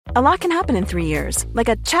A lot can happen in 3 years, like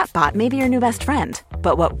a chatbot may be your new best friend.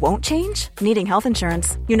 But what won't change? Needing health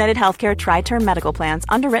insurance. United Healthcare Tri-Term Medical Plans,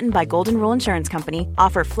 underwritten by Golden Rule Insurance Company,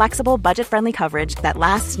 offer flexible, budget-friendly coverage that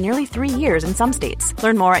lasts nearly 3 years in some states.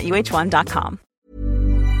 Learn more at uh1.com.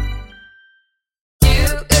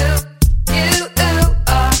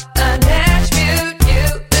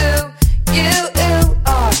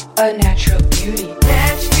 A natural beauty.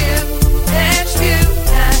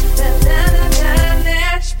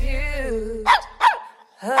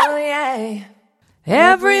 Oh yeah.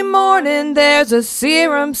 Every morning there's a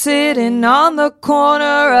serum sitting on the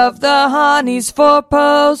corner of the honey's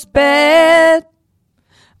four-post bed.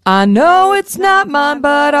 I know it's not mine,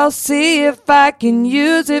 but I'll see if I can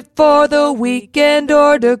use it for the weekend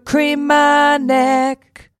or to cream my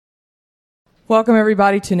neck. Welcome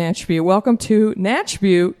everybody to Natch Butte. Welcome to Natch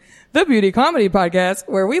Butte, the beauty comedy podcast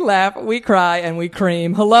where we laugh, we cry, and we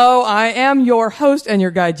cream. Hello, I am your host and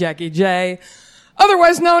your guide, Jackie J,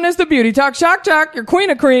 otherwise known as the Beauty Talk Shock Jock, your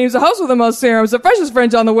queen of creams, the host with the most serums, the freshest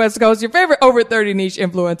fringe on the West Coast, your favorite over 30 niche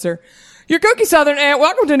influencer, your cookie Southern aunt.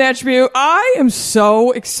 Welcome to Natch Butte. I am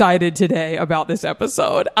so excited today about this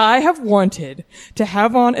episode. I have wanted to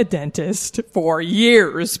have on a dentist for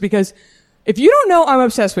years because if you don't know, I'm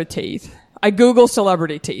obsessed with teeth. I Google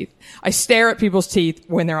celebrity teeth. I stare at people's teeth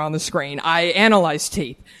when they're on the screen. I analyze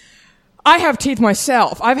teeth. I have teeth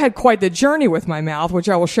myself. I've had quite the journey with my mouth, which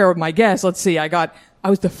I will share with my guests. Let's see. I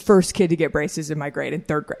was the first kid to get braces in my grade, in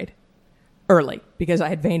third grade. Early, because I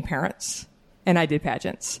had vain parents and I did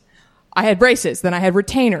pageants. I had braces, then I had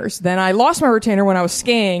retainers. Then I lost my retainer when I was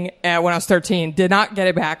skiing when I was 13. Did not get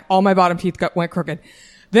it back. All my bottom teeth went crooked.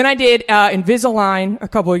 Then I did Invisalign a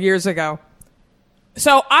couple of years ago.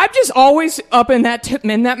 So I'm just always up in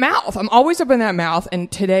that mouth. I'm always up in that mouth.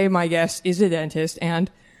 And today my guest is a dentist.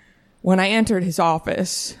 And when I entered his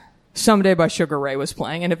office, Someday by Sugar Ray was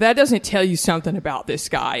playing. And if that doesn't tell you something about this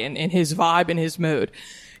guy and his vibe and his mood,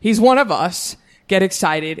 he's one of us. Get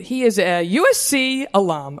excited. He is a USC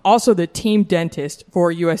alum, also the team dentist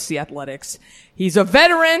for USC Athletics. He's a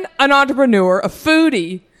veteran, an entrepreneur, a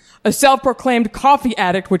foodie, a self-proclaimed coffee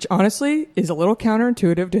addict, which honestly is a little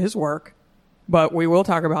counterintuitive to his work. But we will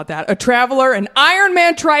talk about that. A traveler, an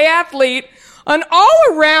Ironman triathlete, an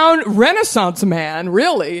all-around Renaissance man,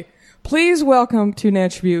 really. Please welcome to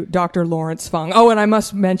Natch Butte, Dr. Lawrence Fung. Oh, and I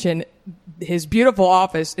must mention, his beautiful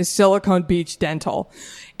office is Silicon Beach Dental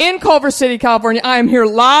in Culver City, California. I am here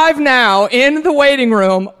live now in the waiting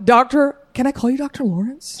room. Can I call you Dr.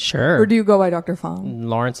 Lawrence? Sure. Or do you go by Dr. Fung?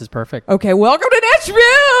 Lawrence is perfect. Okay, welcome to Natch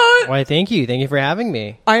Butte! Why, thank you. Thank you for having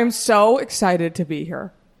me. I am so excited to be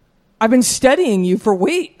here. I've been studying you for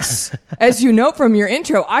weeks. As you know from your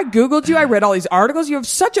intro, I Googled you. I read all these articles. You have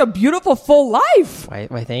such a beautiful, full life.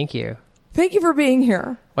 Why, thank you. Thank you for being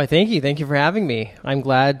here. Why, thank you. Thank you for having me. I'm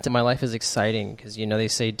glad my life is exciting because, they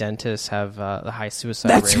say dentists have the high suicide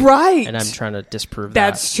rate. That's right. And I'm trying to disprove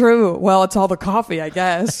That's true. Well, it's all the coffee, I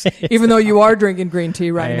guess, even though you are drinking green tea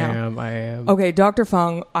right now. I am. Okay, Dr.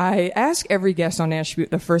 Fung, I ask every guest on Natch Butte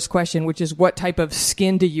the first question, which is what type of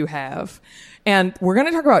skin do you have? And we're going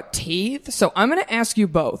to talk about teeth. So I'm going to ask you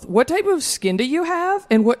both. What type of skin do you have?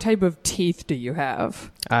 And what type of teeth do you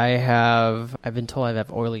have? I've been told I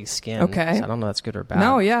have oily skin. Okay. So I don't know if that's good or bad.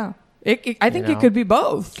 No, yeah. I think it could be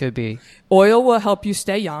both. Could be. Oil will help you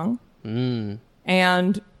stay young. Mm.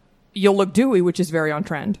 And you'll look dewy, which is very on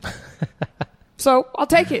trend. So I'll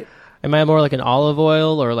take it. Am I more like an olive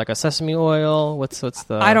oil or like a sesame oil? What's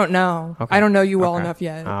the... I don't know. Okay. I don't know you well enough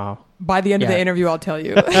yet. Oh. By the end of the interview, I'll tell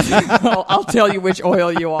you. I'll tell you which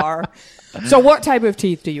oil you are. So what type of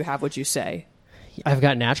teeth do you have, would you say? I've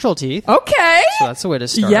got natural teeth. Okay. So that's the way to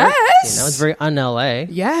start. Yes. It's very un-LA.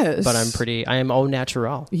 Yes. But I am au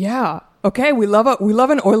naturel. Yeah. Okay. We love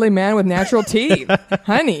an oily man with natural teeth.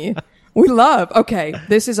 Honey. Okay.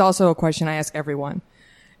 This is also a question I ask everyone.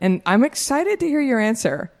 And I'm excited to hear your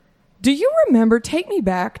answer. Do you remember, take me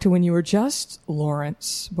back to when you were just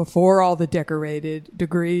Lawrence, before all the decorated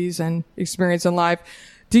degrees and experience in life.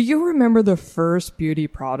 Do you remember the first beauty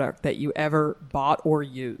product that you ever bought or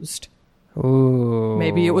used? Ooh.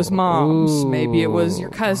 Maybe it was mom's. Ooh. Maybe it was your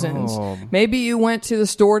cousin's. Oh. Maybe you went to the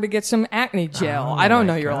store to get some acne gel. I don't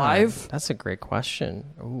know your life. That's a great question.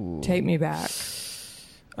 Ooh. Take me back.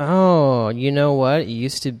 Oh, you know what? It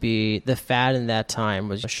used to be the fad in that time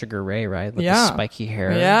was Sugar Ray, right? With the spiky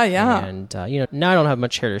hair. Yeah. And, now I don't have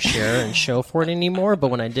much hair to share and show for it anymore, but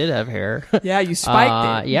when I did have hair. Yeah, you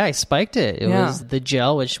spiked it. Yeah, I spiked it. It was the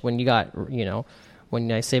gel, which when you got,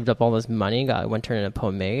 when I saved up all this money, went turned into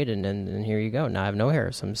pomade, and then here you go. Now I have no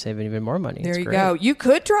hair, so I'm saving even more money. There you go. You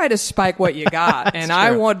could try to spike what you got, and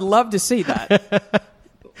I would love to see that.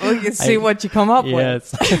 We can see what you come up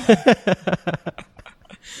with.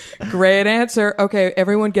 Great answer. Okay,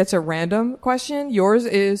 everyone gets a random question. Yours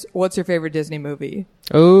is, what's your favorite Disney movie?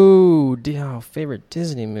 Oh, favorite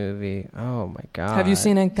Disney movie. Oh, my God. Have you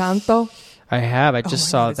seen Encanto? I have. I just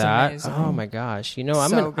saw that. Amazing. Oh, my gosh. You know,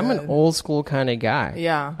 So I'm an old school kind of guy.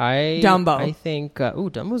 Yeah. Dumbo. I think,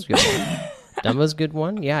 Dumbo's a good one. Dumbo's a good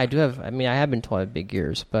one. Yeah, I do have, I have been told I have big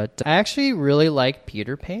ears, but I actually really like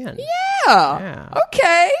Peter Pan. Yeah.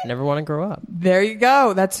 Okay. Never want to grow up. There you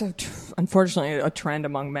go. That's unfortunately a trend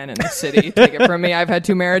among men in the city. Take it from me. I've had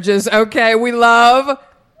 2 marriages. Okay, we love.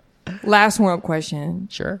 Last warm-up question.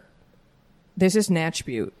 Sure. This is Natch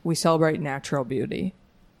Butte. We celebrate natural beauty.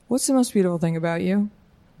 What's the most beautiful thing about you?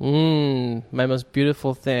 My most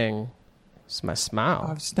beautiful thing is my smile.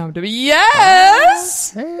 I've stumped him.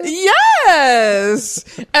 Yes! Yes!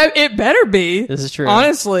 It better be. This is true.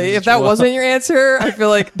 Honestly, if that wasn't your answer, I feel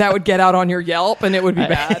like that would get out on your Yelp and it would be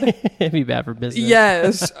bad. It'd be bad for business.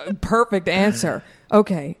 Yes. Perfect answer.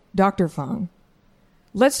 Okay, Dr. Fung,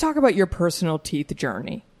 let's talk about your personal teeth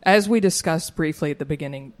journey. As we discussed briefly at the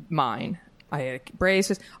beginning, mine. I had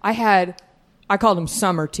braces. I called them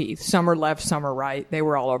summer teeth. Summer left, summer right. They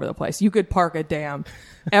were all over the place. You could park a damn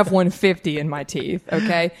F-150 in my teeth,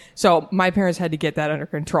 okay? So my parents had to get that under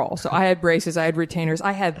control. So I had braces. I had retainers.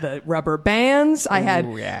 I had the rubber bands. I had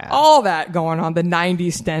all that going on, the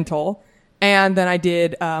 90s dental. And then I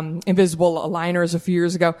did invisible aligners a few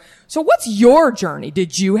years ago. So what's your journey?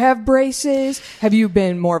 Did you have braces? Have you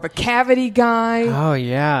been more of a cavity guy? Oh,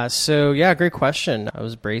 yeah. So, yeah, great question. I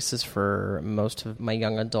was braces for most of my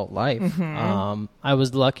young adult life. Mm-hmm. I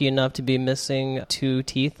was lucky enough to be missing 2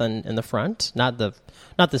 teeth in the front. Not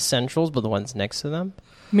the centrals, but the ones next to them.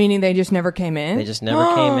 Meaning they just never came in? They just never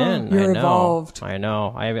came in. You're evolved. I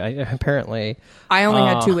know. I apparently. I only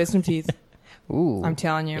had 2 wisdom teeth. Ooh. I'm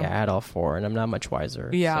telling you. Yeah, I had all 4, and I'm not much wiser.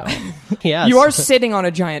 Yeah. So. Yeah. You are sitting on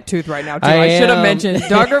a giant tooth right now, too. I should have mentioned.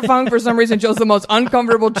 Dr. Fung, for some reason, chose the most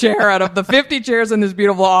uncomfortable chair out of the 50 chairs in this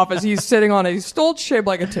beautiful office. He's sitting on a stool shaped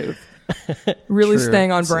like a tooth. Really True.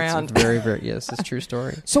 staying on brand. It's very, very, yes, it's a true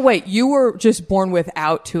story. So wait, you were just born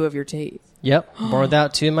without 2 of your teeth? Yep, born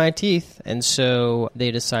without 2 of my teeth. And so they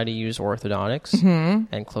decided to use orthodontics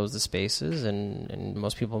and close the spaces. And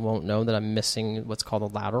most people won't know that I'm missing what's called the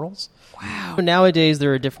laterals. Wow. Nowadays,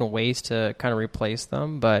 there are different ways to kind of replace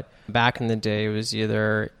them. But back in the day, it was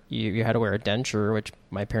either you had to wear a denture, which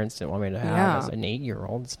my parents didn't want me to have as an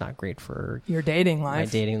 8-year-old. It's not great for your dating life.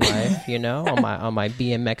 My dating life, on my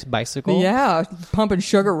BMX bicycle. Yeah, pumping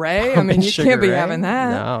Sugar Ray. I mean, you can't be having that.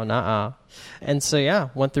 No, nuh-uh. And so,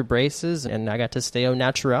 went through braces, and I got to stay au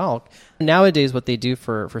naturel. Nowadays, what they do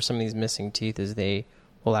for some of these missing teeth is they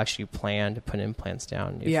will actually plan to put implants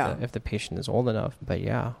down if the patient is old enough. But,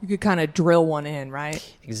 yeah. You could kind of drill one in,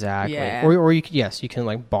 right? Exactly. Yeah. Or you can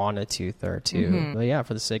like bond a tooth there, too. Mm-hmm. But, yeah,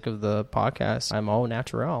 for the sake of the podcast, I'm au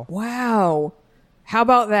naturel. Wow. How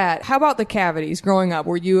about that? How about the cavities growing up?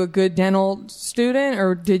 Were you a good dental student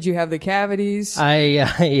or did you have the cavities?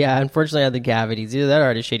 Unfortunately I had the cavities. Either that or I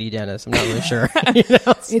had a shady dentist. I'm not really sure.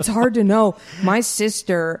 It's hard to know. My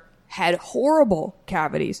sister had horrible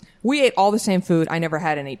cavities. We ate all the same food. I never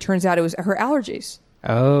had any. Turns out it was her allergies.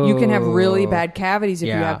 Oh. You can have really bad cavities if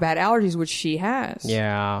you have bad allergies, which she has.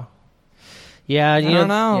 Yeah. Yeah, I don't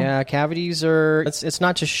know. Yeah, cavities are. It's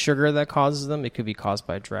not just sugar that causes them. It could be caused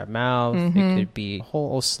by dry mouth. Mm-hmm. It could be a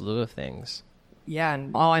whole slew of things. Yeah,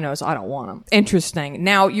 and all I know is I don't want them. Interesting.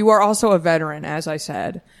 Now, you are also a veteran, as I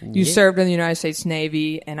said. You served in the United States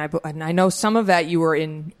Navy, and I know some of that you were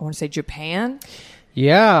in, I want to say, Japan?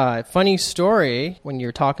 Yeah, funny story. When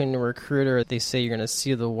you're talking to a recruiter, they say you're going to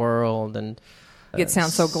see the world, and it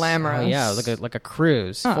sounds so glamorous. Yeah, like a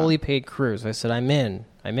cruise, fully paid cruise. I said, I'm in.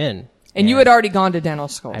 And you had already gone to dental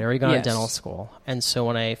school. I'd already gone to dental school. And so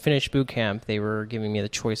when I finished boot camp, they were giving me the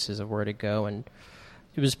choices of where to go. And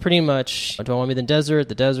it was pretty much, do I want to be in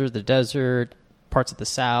the desert, parts of the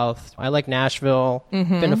South. I like Nashville,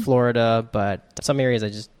 been to Florida, but some areas I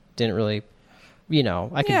just didn't really,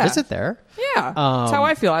 I could visit there. Yeah, that's how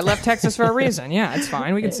I feel. I left Texas for a reason. Yeah, it's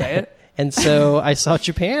fine. We can say it. And so I saw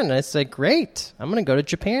Japan, and I said, great, I'm going to go to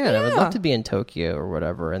Japan. I would love to be in Tokyo or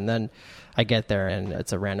whatever. And then I get there, and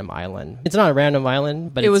it's a random island. It's not a random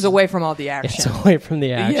island, but it was away from all the action. It's away from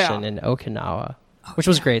the action in Okinawa, which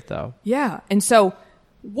was great, though. Yeah. And so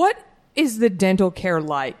what is the dental care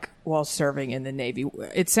like while serving in the Navy?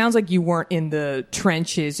 It sounds like you weren't in the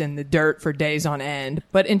trenches and the dirt for days on end.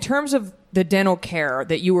 But in terms of the dental care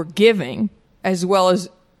that you were giving as well as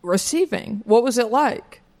receiving, what was it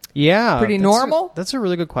like? Yeah. Pretty normal? That's a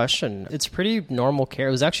really good question. It's pretty normal care.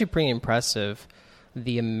 It was actually pretty impressive.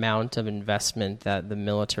 the amount of investment that the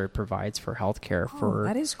military provides for healthcare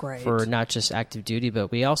that is great. for not just active duty,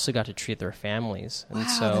 but we also got to treat their families. And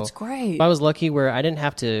wow, that's great. I was lucky where I didn't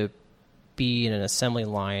have to be in an assembly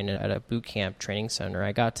line at a boot camp training center.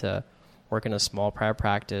 I got to work in a small private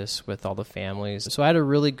practice with all the families. So I had a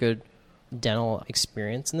really good dental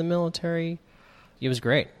experience in the military. It was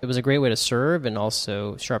great. It was a great way to serve and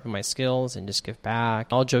also sharpen my skills and just give back.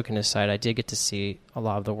 All joking aside, I did get to see a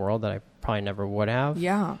lot of the world that I probably never would have.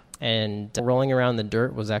 Yeah. And rolling around in the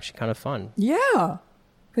dirt was actually kind of fun. Yeah.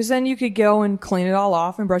 Because then you could go and clean it all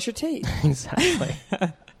off and brush your teeth. Exactly.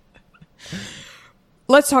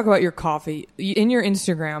 Let's talk about your coffee. In your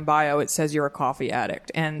Instagram bio, it says you're a coffee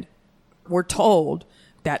addict. And we're told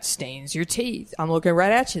that stains your teeth. I'm looking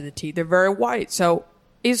right at you. The teeth are very white. So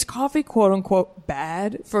is coffee, quote unquote,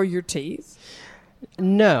 bad for your teeth?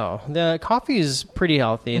 No, the coffee is pretty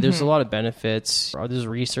healthy. Mm-hmm. There's a lot of benefits. There's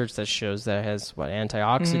research that shows that it has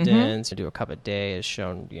antioxidants. Mm-hmm. To do a cup a day is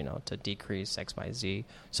shown, to decrease X, Y, Z.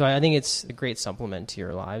 So I think it's a great supplement to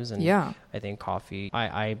your lives. And I think coffee,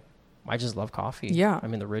 I just love coffee. Yeah. I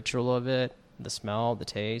mean, the ritual of it, the smell, the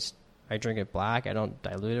taste. I drink it black. I don't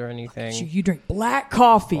dilute it or anything. So you drink black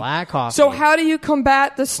coffee. Black coffee. So how do you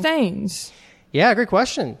combat the stains? Yeah, great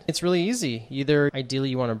question. It's really easy. Ideally,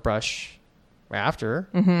 you want to brush after,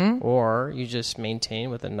 or you just maintain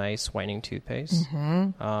with a nice whitening toothpaste.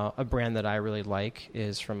 A brand that I really like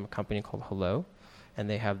is from a company called Hello, and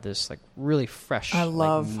they have this really fresh. I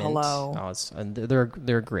love mint. Hello. And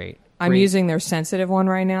they're great. I'm using their sensitive one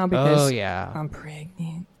right now because I'm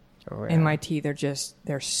pregnant, and my teeth are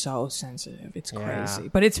they're so sensitive. It's crazy,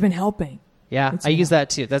 but it's been helping. Yeah, I use that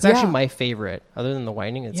too. That's actually my favorite. Other than the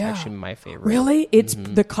whitening, it's actually my favorite. Really? It's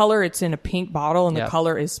the color. It's in a pink bottle, and the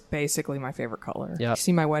color is basically my favorite color. Yeah.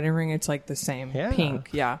 See my wedding ring? It's like the same pink.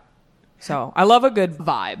 Yeah. So I love a good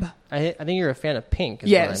vibe. I think you're a fan of pink.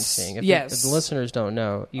 Is what I'm saying. If the listeners don't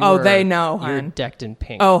know, they know, hun. You're decked in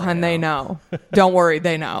pink. Oh, hun, they know. Don't worry,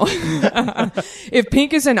 they know. If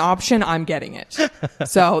pink is an option, I'm getting it.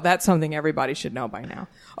 So that's something everybody should know by now.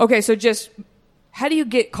 Okay, so how do you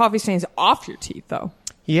get coffee stains off your teeth, though?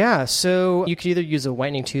 Yeah, so you could either use a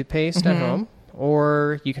whitening toothpaste at home,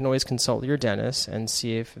 or you can always consult your dentist and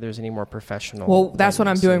see if there's any more professional. Well, that's what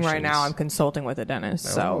I'm doing right now. I'm consulting with a dentist,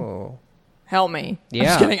 so help me. Yeah. I'm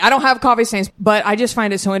just kidding. I don't have coffee stains, but I just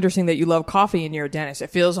find it so interesting that you love coffee and you're a dentist. It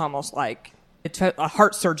feels almost like it's a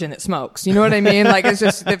heart surgeon that smokes. You know what I mean? Like, it's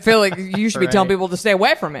just, I feel like you should be telling people to stay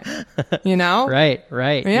away from it,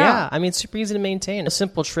 Right. Yeah. I mean, it's super easy to maintain. A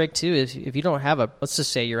simple trick, too, is if you don't have let's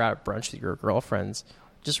just say you're out at brunch with your girlfriends,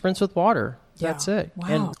 just rinse with water. Yeah. That's it. Wow.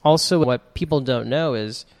 And also what people don't know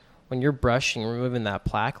is when you're brushing, removing that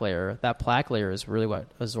plaque layer is really what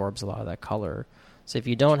absorbs a lot of that color. So if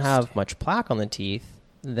you don't have much plaque on the teeth,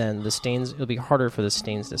 then it'll be harder for the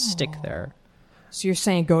stains to stick there. So you're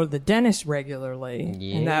saying go to the dentist regularly,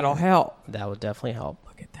 and that'll help. That would definitely help.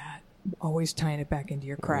 Look at that. Always tying it back into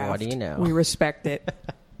your craft. What do you know? We respect it.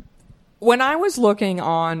 When I was looking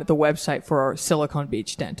on the website for Silicon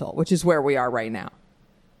Beach Dental, which is where we are right now,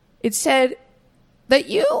 it said that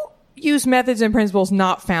you use methods and principles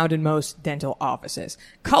not found in most dental offices.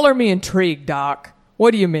 Color me intrigued, Doc.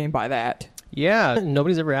 What do you mean by that? Yeah,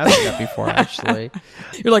 nobody's ever asked me that before, actually.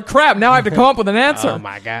 You're like, crap, now I have to come up with an answer. Oh,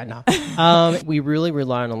 my God, no. We really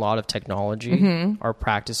rely on a lot of technology. Our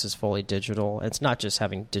practice is fully digital. It's not just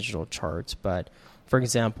having digital charts, but, for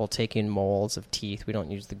example, taking molds of teeth. We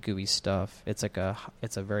don't use the gooey stuff. It's a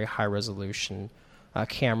very high-resolution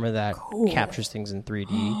camera that captures things in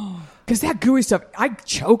 3D. Because that gooey stuff, I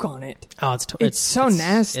choke on it. Oh, it's so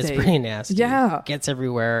nasty. It's pretty nasty. Yeah. It gets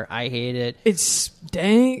everywhere. I hate it. It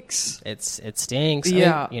stinks. It stinks.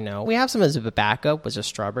 Yeah. I mean, we have some as a backup, which is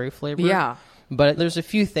strawberry flavor. Yeah. But there's a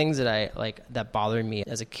few things that I like that bothered me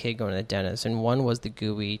as a kid going to the dentist. And one was the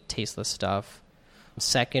gooey, tasteless stuff.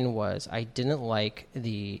 Second was I didn't like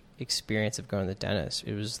the experience of going to the dentist.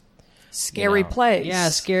 It was scary place. Yeah,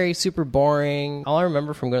 scary, super boring. All I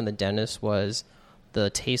remember from going to the dentist was the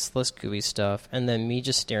tasteless, gooey stuff, and then me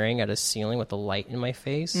just staring at a ceiling with a light in my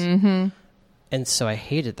face. And so I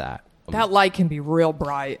hated that. That light can be real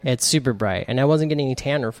bright. It's super bright, and I wasn't getting any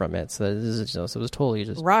tanner from it, so it was totally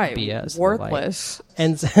just BS. Worthless.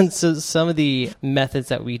 And so some of the methods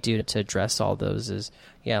that we do to address all those is,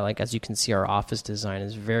 like as you can see, our office design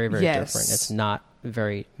is very, very different. It's not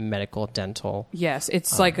very medical, dental. Yes,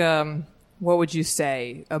 it's like what would you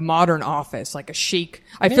say? A modern office, like a chic.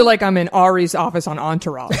 I feel like I'm in Ari's office on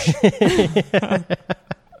Entourage.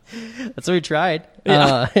 That's what we tried.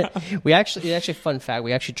 Yeah. Actually, fun fact,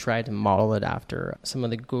 we actually tried to model it after some of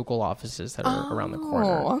the Google offices that are around the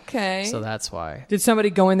corner. Oh, okay. So that's why. Did somebody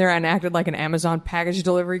go in there and acted like an Amazon package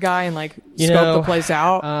delivery guy and scope the place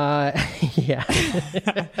out? Yeah.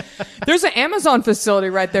 There's an Amazon facility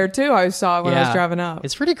right there too. I saw when I was driving up.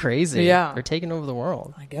 It's pretty crazy. Yeah. They're taking over the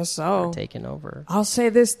world. I guess so. They're taking over. I'll say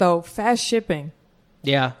this though, fast shipping.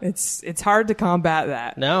 Yeah. It's hard to combat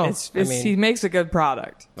that. No. He makes a good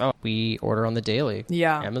product. Oh, we order on the daily.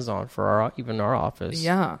 Yeah. Amazon for even our office.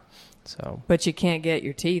 Yeah. So. But you can't get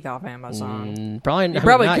your teeth off Amazon. Probably You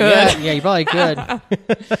probably not could. Yet. Yeah, you probably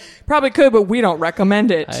could. Probably could, but we don't recommend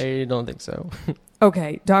it. I don't think so.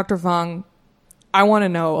 Okay, Dr. Fung, I want to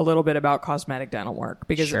know a little bit about cosmetic dental work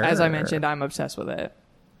because, Sure. as I mentioned, I'm obsessed with it.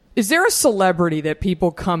 Is there a celebrity that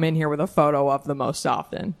people come in here with a photo of the most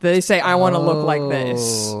often? They say, I want to look like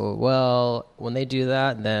this. Well, when they do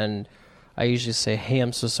that, then I usually say, hey,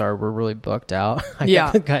 I'm so sorry, we're really booked out. I Yeah.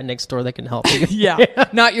 got the guy next door that can help me. Yeah,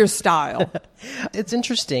 not your style. It's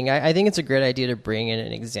interesting. I think it's a great idea to bring in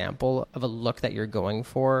an example of a look that you're going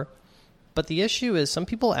for. But the issue is some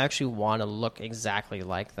people actually want to look exactly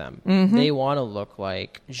like them. Mm-hmm. They want to look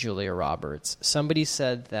like Julia Roberts. Somebody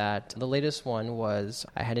said that the latest one was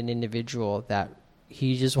I had an individual that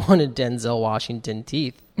he just wanted Denzel Washington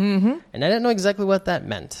teeth. Mm-hmm. And I didn't know exactly what that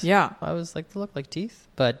meant. Yeah. I was like, they look like teeth.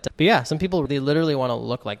 But yeah, some people, they literally want to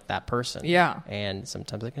look like that person. Yeah. And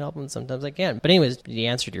sometimes I can help them, sometimes I can't. But anyways, the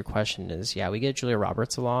answer to your question is, yeah, we get Julia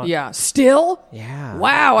Roberts a lot. Yeah. Still? Yeah.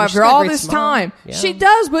 Wow, She's after got a all great this smile. time. Yeah. She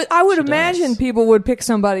does, but I would She imagine does. people would pick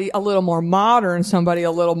somebody a little more modern, somebody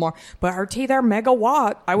a little more. But her teeth are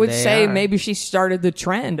megawatt. I would They say are. maybe she started the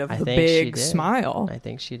trend of I the think she big did. smile. I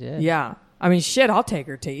think she did. Yeah. I mean, shit, I'll take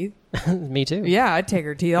her teeth. Me too. Yeah, I'd take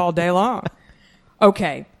her teeth all day long.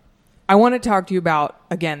 Okay. I want to talk to you about,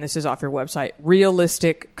 again, this is off your website,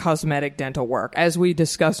 realistic cosmetic dental work. As we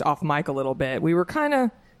discussed off mic a little bit, we were kind of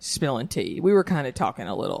spilling tea. We were kind of talking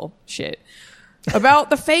a little shit about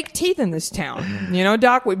the fake teeth in this town. You know,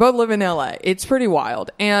 Doc, we both live in LA. It's pretty wild.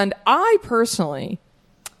 And I personally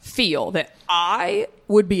feel that I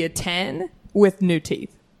would be a 10 with new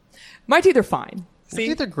teeth. My teeth are fine. Your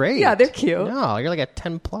teeth are great. Yeah, they're cute. No, you're like a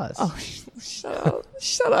 10 plus. Oh, shut up.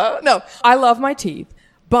 Shut up. No, I love my teeth,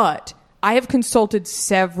 but I have consulted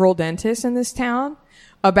several dentists in this town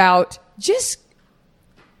about just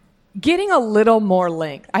getting a little more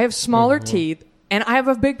length. I have smaller teeth and I have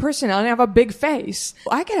a big personality. I have a big face.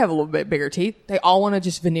 I could have a little bit bigger teeth. They all want to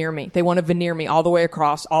just veneer me. They want to veneer me all the way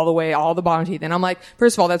across, all the bottom teeth. And I'm like,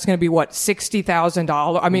 first of all, that's going to be what,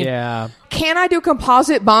 $60,000? I mean, Yeah. can I do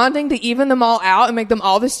composite bonding to even them all out and make them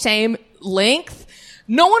all the same length?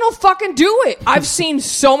 No one will fucking do it. I've seen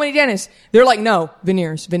so many dentists. They're like, no,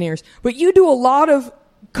 veneers. But you do a lot of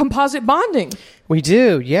composite bonding. We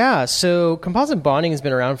do, yeah. So composite bonding has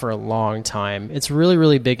been around for a long time. It's really,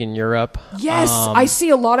 really big in Europe. Yes, I see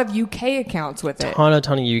a lot of UK accounts with it. Ton of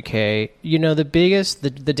UK. You know, the biggest, the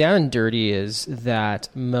down and dirty is that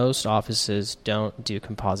most offices don't do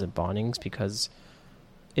composite bondings because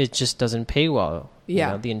it just doesn't pay well. Yeah.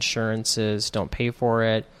 You know, the insurances don't pay for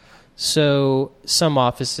it. So some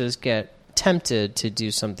offices get tempted to do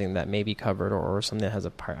something that may be covered or something that has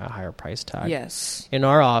a higher price tag. Yes. In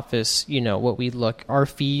our office, you know, our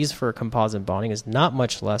fees for composite bonding is not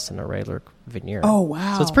much less than a regular veneer. Oh,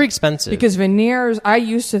 wow. So it's pretty expensive. Because veneers, I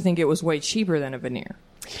used to think it was way cheaper than a veneer.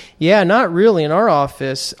 Yeah, not really. In our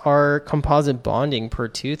office, our composite bonding per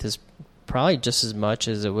tooth is probably just as much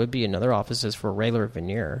as it would be in other offices for a regular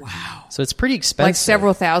veneer. Wow. So it's pretty expensive. Like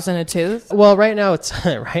several thousand a tooth? Well, right now,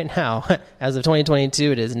 as of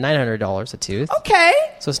 2022, it is $900 a tooth. Okay.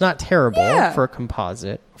 So it's not terrible Yeah. for a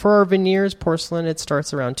composite. For our veneers, porcelain, it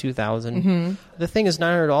starts around $2,000. Mm-hmm. The thing is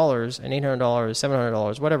 $900 and $800,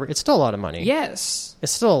 $700, whatever. It's still a lot of money. Yes.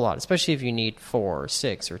 It's still a lot, especially if you need 4 or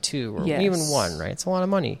 6 or 2 or Yes. even 1, right? It's a lot of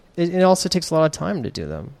money. It also takes a lot of time to do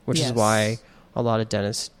them, which Yes. is why a lot of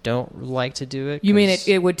dentists don't like to do it. You mean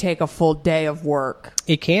it would take a full day of work?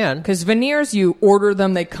 It can. Because veneers, you order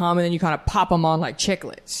them, they come, and then you kind of pop them on like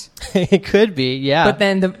chiclets. It could be, yeah. But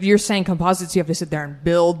then you're saying composites, you have to sit there and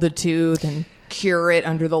build the tooth and cure it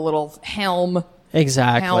under the little helm.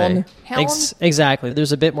 Exactly. Helm? Exactly.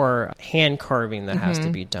 There's a bit more hand carving that has to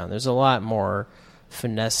Mm-hmm. be done. There's a lot more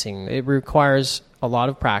finessing. It requires a lot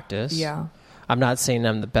of practice. Yeah. I'm not saying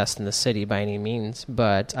I'm the best in the city by any means,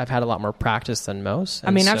 but I've had a lot more practice than most.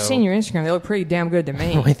 I mean, I've seen your Instagram. They look pretty damn good to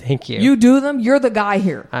me. Why, thank you. You do them. You're the guy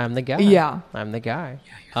here. I'm the guy. Yeah. I'm the guy.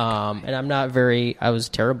 And I'm not I was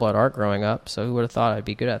terrible at art growing up, so who would have thought I'd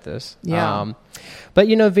be good at this? Yeah. But,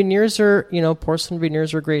 veneers are, porcelain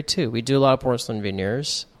veneers are great too. We do a lot of porcelain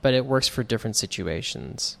veneers, but it works for different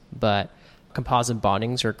situations. But composite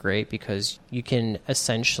bondings are great because you can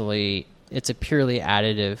essentially, it's a purely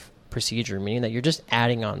additive procedure, meaning that you're just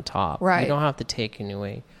adding on top. Right. You don't have to take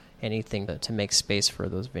away anything to make space for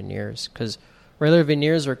those veneers, because regular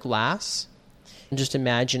veneers are glass. And just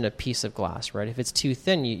imagine a piece of glass, right? If it's too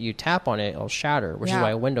thin, you tap on it, it'll shatter, which is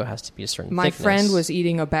why a window has to be a certain thickness. My friend was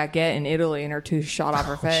eating a baguette in Italy and her tooth shot off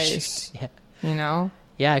her face. Yeah.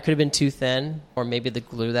 Yeah, it could have been too thin, or maybe the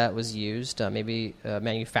glue that was used, maybe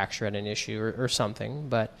manufacturer had an issue or something.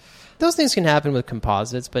 But those things can happen with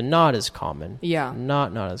composites, but not as common. Yeah.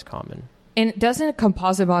 Not as common. And doesn't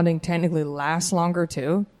composite bonding technically last longer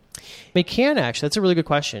too? It can, actually. That's a really good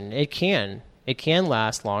question. It can. It can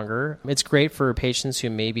last longer. It's great for patients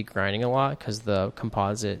who may be grinding a lot because the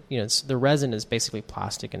composite, the resin is basically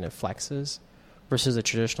plastic and it flexes, versus a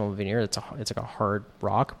traditional veneer. It's like a hard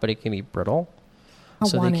rock, but it can be brittle.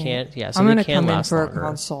 So they can't. Yeah, so I'm they can last in for longer. a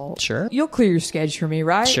consult. Sure. You'll clear your schedule for me,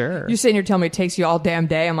 right? Sure. You're sitting here telling me it takes you all damn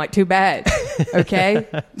day. I'm like, too bad. Okay,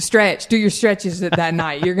 stretch. Do your stretches that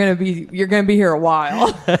night. You're gonna be here a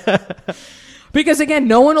while. Because again,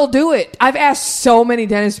 no one will do it. I've asked so many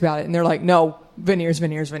dentists about it, and they're like, no, veneers.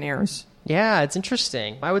 Yeah, it's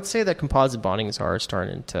interesting. I would say that composite bondings are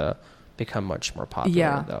starting to become much more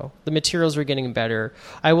popular, though. The materials are getting better.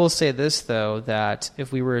 I will say this, though, that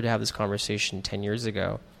if we were to have this conversation 10 years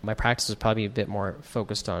ago, my practice was probably a bit more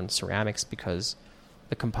focused on ceramics because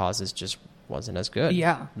the composites just wasn't as good.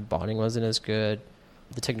 Yeah. The bonding wasn't as good.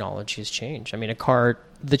 The technology has changed. I mean,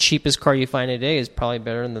 the cheapest car you find today is probably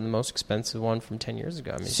better than the most expensive one from 10 years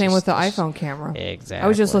ago. I mean, same with the iPhone camera. Exactly. I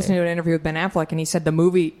was just listening to an interview with Ben Affleck, and he said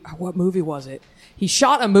what movie was it? He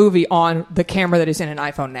shot a movie on the camera that is in an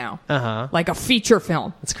iPhone now. Uh-huh. Like a feature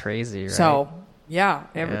film. It's crazy, right? So, yeah.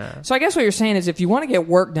 So I guess what you're saying is if you want to get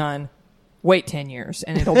work done, wait 10 years,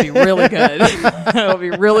 and it'll be really good. It'll be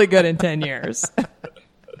really good in 10 years.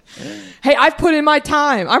 Hey, I've put in my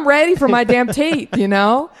time. I'm ready for my damn teeth,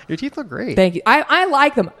 Your teeth look great. Thank you. I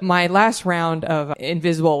like them. My last round of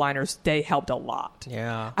invisible aligners, they helped a lot.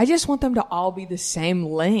 Yeah. I just want them to all be the same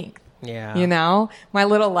length. Yeah. My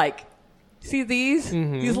little, see these?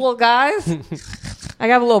 Mm-hmm. These little guys? I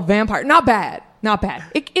got a little vampire. Not bad.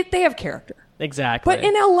 They have character. Exactly. But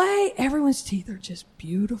in LA, everyone's teeth are just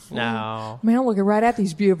beautiful. No. Man, I'm looking right at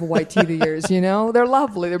these beautiful white teeth of yours, They're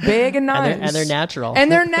lovely. They're big and nice. And they're natural.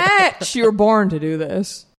 And they're natch. You were born to do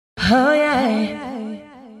this. Oh, yeah.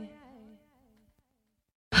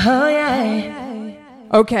 Oh, yeah.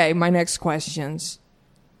 Okay, my next questions.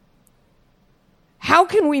 How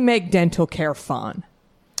can we make dental care fun?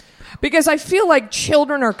 Because I feel like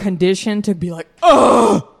children are conditioned to be like,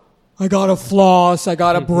 oh, I gotta floss, I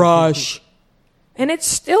gotta brush. And it's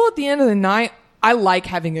still at the end of the night, I like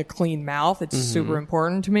having a clean mouth. It's super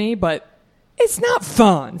important to me, but it's not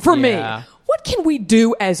fun for me. What can we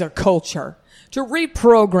do as a culture to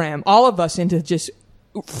reprogram all of us into just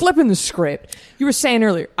flipping the script? You were saying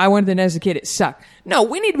earlier, I went to the dentist as a kid, it sucked. No,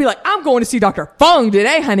 we need to be like, I'm going to see Dr. Fung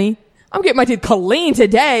today, honey. I'm getting my teeth clean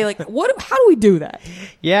today. Like, how do we do that?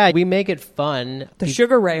 Yeah, we make it fun. The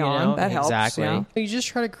sugar ray on, that helps. Exactly. Yeah. You just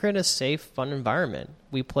try to create a safe, fun environment.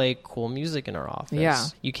 We play cool music in our office. Yeah.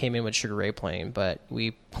 You came in with Sugar Ray playing, but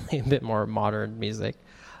we play a bit more modern music.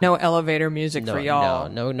 No elevator music for y'all.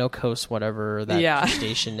 No Coast, whatever that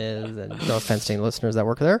station is. And no offense to any listeners that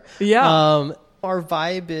work there. Yeah. Our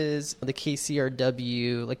vibe is the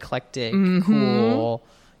KCRW, eclectic, cool.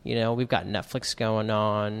 We've got Netflix going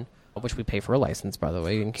on, which we pay for a license, by the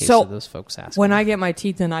way, in case of those folks ask. When I get my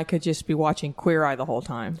teeth in, I could just be watching Queer Eye the whole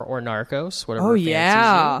time. Or Narcos, whatever. Oh,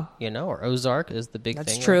 yeah. Or Ozark is the big thing.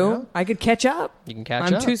 That's true. Right, I could catch up. You can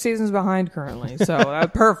catch up. I'm 2 seasons behind currently, so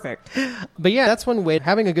perfect. But yeah, that's one way.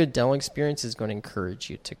 Having a good dental experience is going to encourage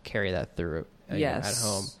you to carry that through at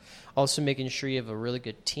home. Also making sure you have a really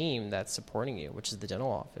good team that's supporting you, which is the dental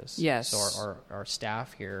office. Yes. So our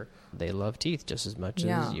staff here, they love teeth just as much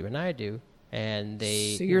as you and I do. And so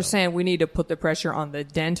you're saying we need to put the pressure on the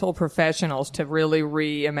dental professionals to really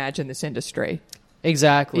reimagine this industry.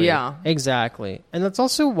 Exactly. Yeah. Exactly. And that's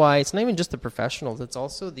also why it's not even just the professionals. It's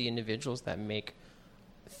also the individuals that make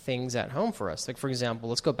things at home for us. Like, for example,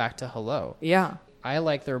 let's go back to Hello. Yeah. I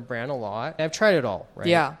like their brand a lot. I've tried it all, right?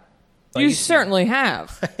 Yeah. You certainly have.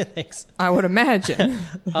 Thanks. I would imagine.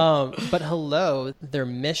 But hello, their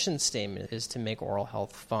mission statement is to make oral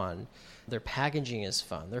health fun. Their packaging is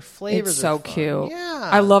fun. Their flavors It's are so fun. cute. Yeah.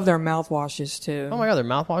 I love their mouthwashes too. Oh my God, their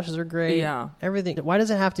mouthwashes are great. Yeah. Everything. Why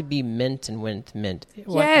does it have to be mint and mint?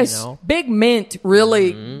 Yes. You know? Big Mint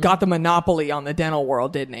really got the monopoly on the dental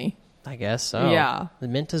world, didn't he? I guess so. Yeah. The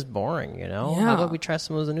mint is boring, you know? Yeah. How about we try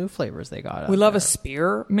some of the new flavors they got We out love there? a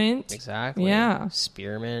spearmint. Exactly. Yeah.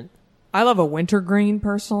 Spearmint. I love a wintergreen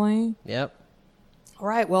personally. Yep. All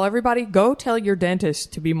right. Well, everybody, go tell your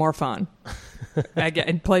dentist to be more fun.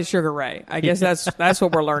 And play Sugar Ray. I guess that's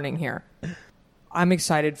what we're learning here. I'm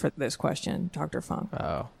excited for this question, Dr. Fung.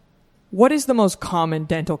 Oh. What is the most common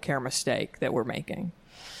dental care mistake that we're making?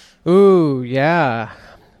 Ooh, yeah.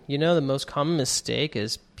 You know, the most common mistake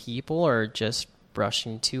is people are just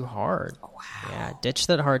brushing too hard. Wow. Yeah. Ditch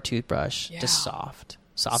that hard toothbrush. Yeah. Just soft.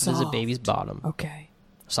 Soft as a baby's bottom. Okay.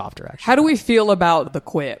 Softer, actually. How do we feel about the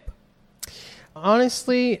quip?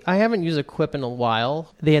 Honestly, I haven't used a quip in a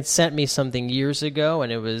while. They had sent me something years ago, and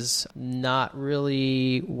it was not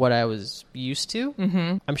really what I was used to.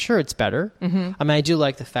 Mm-hmm. I'm sure it's better. Mm-hmm. I mean, I do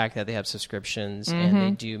like the fact that they have subscriptions, and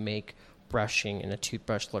they do make brushing and a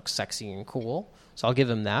toothbrush look sexy and cool. So I'll give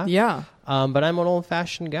them that. Yeah. But I'm an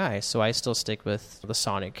old-fashioned guy, so I still stick with the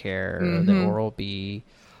Sonicare, the Oral-B.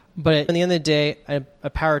 But at the end of the day, a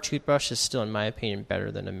power toothbrush is still, in my opinion,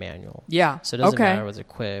 better than a manual. Yeah. So it doesn't matter whether it's a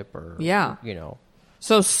quip or, you know.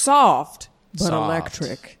 So soft, but Soft,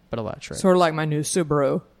 electric. But electric. Sort of like my new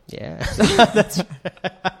Subaru. Yeah.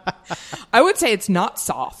 I would say it's not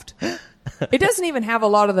soft. It doesn't even have a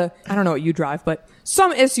lot of the, I don't know what you drive, but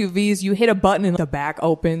some SUVs, you hit a button and the back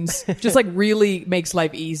opens. Just like really makes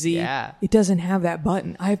life easy. Yeah. It doesn't have that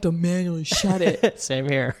button. I have to manually shut it. Same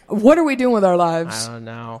here. What are we doing with our lives? I don't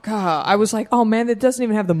know. God, I was like, oh man, it doesn't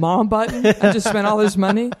even have the mom button. I just spent all this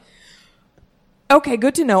money. Okay,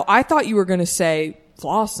 good to know. I thought you were going to say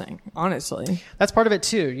flossing, honestly. That's part of it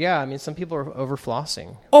too. Yeah. I mean, some people are over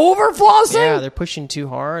flossing. Over flossing? Yeah. They're pushing too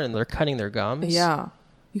hard and they're cutting their gums. Yeah.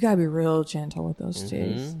 You got to be real gentle with those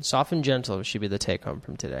teeth. Soft and gentle should be the take home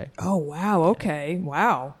from today. Oh, wow. Okay.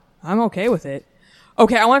 Wow. I'm okay with it.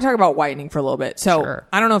 Okay, I want to talk about whitening for a little bit. So, Sure.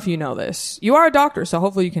 I don't know if you know this. You are a doctor, so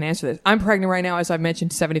hopefully you can answer this. I'm pregnant right now, as I've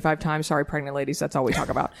mentioned 75 times. Sorry, pregnant ladies. That's all we talk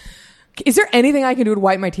about. Is there anything I can do to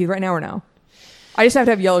whiten my teeth right now or no? I just have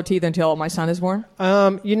to have yellow teeth until my son is born?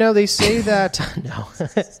 You know, they say that... No.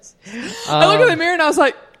 I looked in the mirror and I was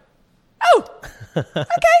like, oh, okay.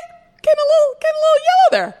 Getting a little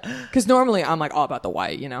yellow there. Because normally I'm like all about the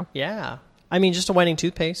white, you know? Yeah. I mean, just a whitening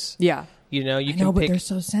toothpaste. Yeah. You know, you I can know, but pick... they're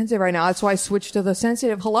so sensitive right now. That's why I switched to the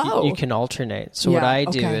sensitive. Hello. You can alternate. So Yeah, what I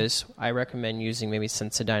do okay. is I recommend using maybe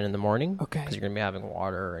Sensodyne in the morning. Okay. Because you're going to be having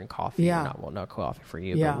water and coffee. Yeah. Not coffee for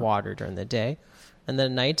you, Yeah. but water during the day. And then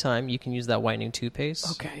at nighttime, you can use that whitening toothpaste.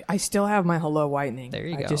 Okay. I still have my Hello whitening. There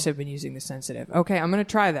you go. I just have been using the sensitive. Okay, I'm going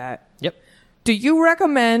to try that. Yep. Do you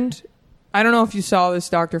recommend... I don't know if you saw this,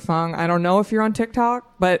 Dr. Fung. I don't know if you're on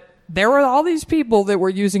TikTok, but there were all these people that were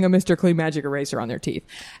using a Mr. Clean Magic Eraser on their teeth.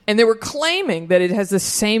 And they were claiming that it has the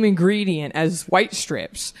same ingredient as white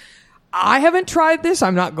strips. I haven't tried this.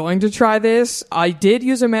 I'm not going to try this. I did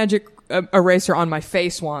use a magic eraser on my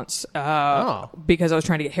face once because I was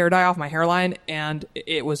trying to get hair dye off my hairline, and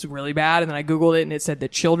it was really bad. And then I Googled it, and it said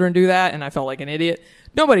that children do that, and I felt like an idiot.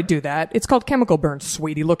 Nobody do that. It's called chemical burn,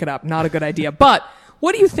 sweetie. Look it up. Not a good idea. But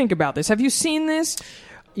what do you think about this? Have you seen this?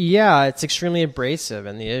 Yeah, it's extremely abrasive,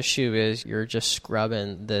 and the issue is you're just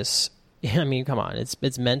scrubbing this. I mean, come on,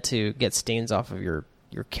 it's meant to get stains off of your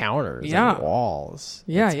counters and walls.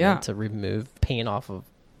 Yeah, it's meant to remove paint off of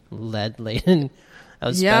lead-laden,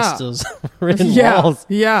 asbestos-ridden walls.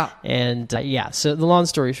 Yeah. And so the long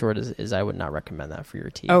story short is I would not recommend that for your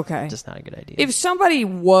teeth. Okay. Just not a good idea. If somebody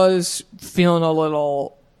was feeling a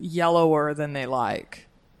little yellower than they like,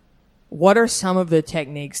 what are some of the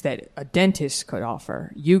techniques that a dentist could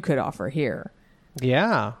offer, you could offer here?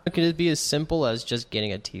 Yeah. Could it be as simple as just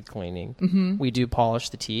getting a teeth cleaning? Mm-hmm. We do polish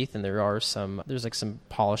the teeth, and there's like some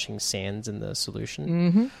polishing sands in the solution.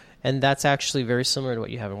 Mm-hmm. And that's actually very similar to what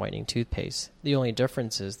you have in whitening toothpaste. The only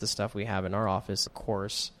difference is the stuff we have in our office, of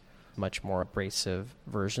course, much more abrasive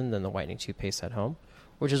version than the whitening toothpaste at home,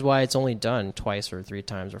 which is why it's only done twice or 3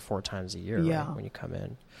 times or 4 times a year right, when you come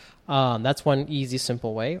in. That's one easy,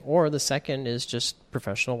 simple way. Or the second is just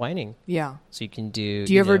professional whitening. Yeah. So you can do...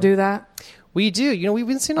 Do you ever do that? We do. You know, we've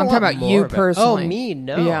been seeing a lot more. I'm talking about you personally. Oh, me?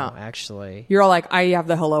 No, actually. You're all like, I have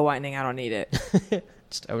the Hello whitening. I don't need it.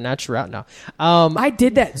 Just au naturel now. I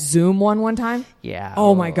did that Zoom one time. Yeah.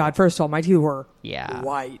 Oh, my God. First of all, my teeth were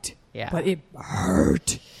white. Yeah. But it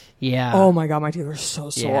hurt. Yeah. Oh, my God. My teeth were so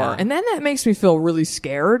sore. Yeah. And then that makes me feel really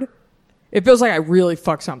scared It feels like I really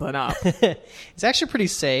fucked something up. It's actually pretty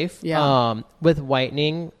safe. Yeah. With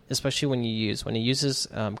whitening, especially when it uses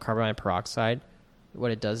carbon peroxide,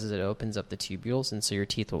 what it does is it opens up the tubules, and so your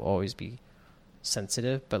teeth will always be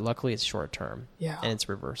sensitive, but luckily it's short term. Yeah. And it's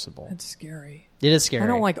reversible. That's scary. It is scary. I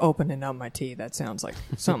don't like opening up my teeth. That sounds like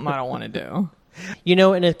something I don't want to do. You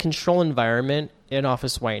know, in a controlled environment,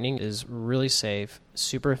 in-office whitening is really safe,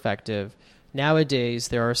 super effective. Nowadays,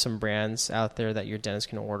 there are some brands out there that your dentist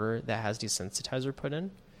can order that has desensitizer put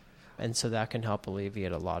in. And so that can help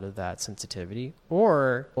alleviate a lot of that sensitivity.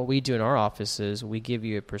 Or what we do in our office is we give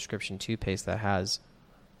you a prescription toothpaste that has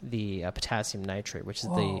the potassium nitrate, which is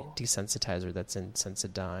the desensitizer that's in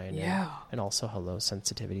Sensodyne. And also Hello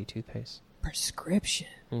Sensitivity toothpaste. Prescription.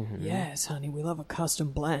 Yes, honey. We love a custom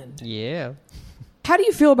blend. Yeah. How do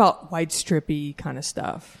you feel about white strippy kind of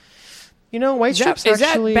stuff? You know, white strips is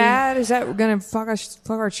actually... that bad? Is that going to fuck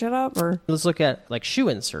our shit up? Or let's look at like shoe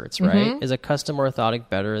inserts, right? Is a custom orthotic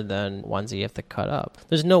better than ones that you have to cut up?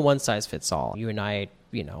 There's no one size fits all. You and I,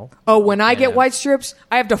 you know. Oh, when I get white strips,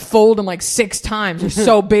 I have to fold them like 6 times. They're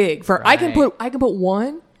so big. I can put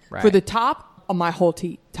one for the top of my whole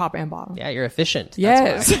teeth, top and bottom. Yeah, you're efficient.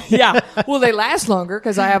 Yes. Yeah. Well, they last longer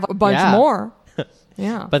because I have a bunch more.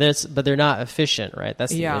 Yeah. But they're not efficient, right?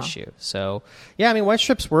 That's the issue. So, yeah, I mean, white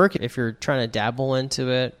strips work if you're trying to dabble into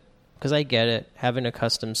it, because I get it. Having a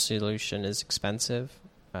custom solution is expensive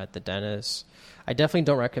at the dentist. I definitely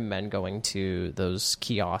don't recommend going to those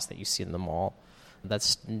kiosks that you see in the mall.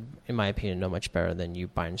 That's, in my opinion, no much better than you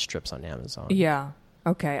buying strips on Amazon. Yeah.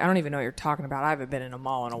 Okay. I don't even know what you're talking about. I haven't been in a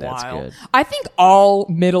mall in a while. Good. I think all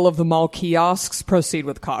middle of the mall kiosks proceed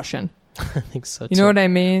with caution. I think so, too. You know what I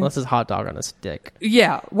mean? Unless it's hot dog on a stick.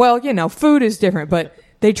 Yeah. Well, you know, food is different, but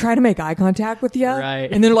they try to make eye contact with you.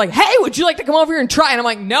 Right. And they're like, hey, would you like to come over here and try? And I'm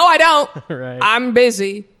like, no, I don't. Right. I'm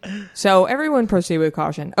busy. So everyone proceed with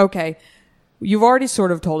caution. Okay. You've already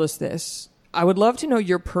sort of told us this. I would love to know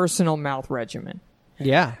your personal mouth regimen.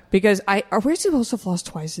 Yeah. Because are we supposed to floss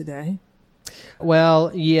twice a day?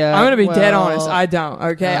 Well, yeah. I'm going to be dead honest. I don't.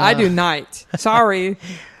 Okay. I do night. Sorry.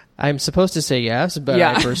 I'm supposed to say yes, but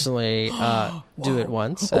I personally do it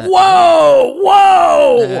once.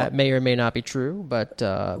 Whoa! That may or may not be true, but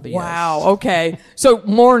wow. Yes. Okay. So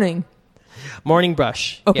morning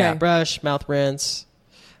brush. Okay. Yeah, brush, mouth rinse.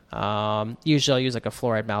 Usually I'll use like a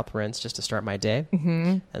fluoride mouth rinse just to start my day.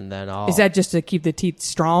 Mm-hmm. And then Is that just to keep the teeth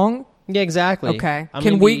strong? Yeah, exactly. Okay.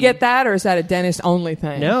 Can we get that, or is that a dentist only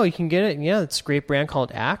thing? No, you can get it. Yeah, it's a great brand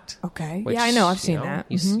called Act. Okay. Yeah, I know. I've seen that.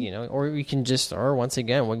 You know, or you can or once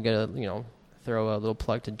again, we can get throw a little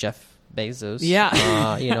plug to Jeff Bezos. Yeah.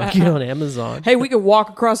 Get on Amazon. Hey, we could walk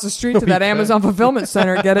across the street to that Amazon fulfillment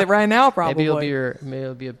center and get it right now, probably. Maybe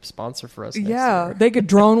it'll be a sponsor for us. Yeah, next year. they could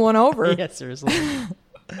drone one over. Yeah, seriously.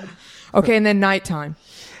 Okay, and then nighttime.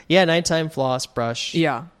 Yeah, nighttime floss, brush.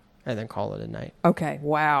 Yeah. And then call it a night. Okay.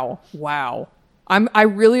 Wow. I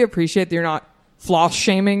really appreciate that you're not floss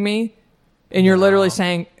shaming me, and you're literally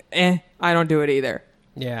saying, I don't do it either.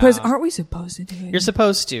 Yeah. Because aren't we supposed to do it? You're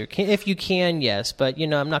supposed to. If you can, yes. But,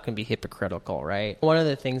 I'm not going to be hypocritical, right? One of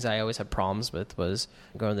the things I always had problems with was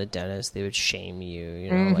going to the dentist. They would shame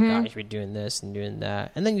you, like, you're doing this and doing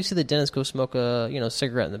that. And then you see the dentist go smoke a,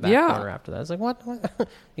 cigarette in the back corner after that. It's like, what?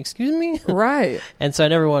 Excuse me? Right. And so I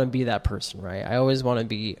never want to be that person, right? I always want to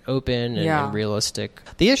be open and realistic.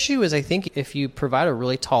 The issue is, I think, if you provide a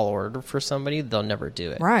really tall order for somebody, they'll never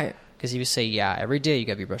do it. Right. Because if you say, every day you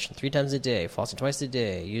got to be brushing 3 times a day, flossing twice a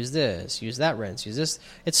day, use this, use that rinse, use this.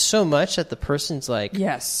 It's so much that the person's like,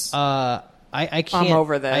 yes, I can't. I'm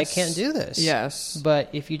over this. I can't do this. Yes. But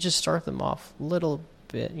if you just start them off a little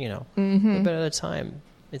bit, a little bit at a time,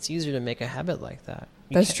 it's easier to make a habit like that.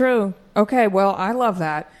 That's true. Okay, well, I love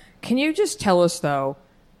that. Can you just tell us, though,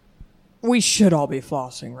 we should all be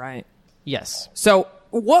flossing, right? Yes. So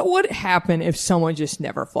what would happen if someone just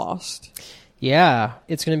never flossed? Yeah,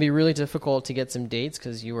 it's going to be really difficult to get some dates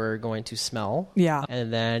because you are going to smell. Yeah.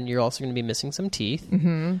 And then you're also going to be missing some teeth.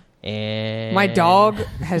 Mm-hmm. And my dog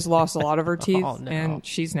has lost a lot of her teeth, oh, no. and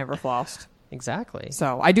she's never flossed. Exactly.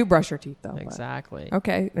 So I do brush her teeth, though. Exactly. But,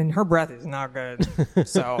 okay, and her breath is not good.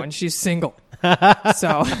 So, and she's single.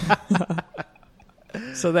 So,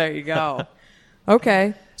 so there you go.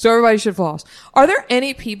 Okay. So everybody should floss. Are there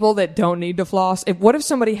any people that don't need to floss? What if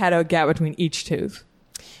somebody had a gap between each tooth?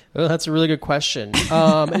 Well, that's a really good question.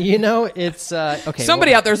 It's okay.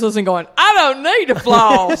 Somebody out there's listening going, I don't need to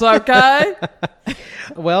floss, okay?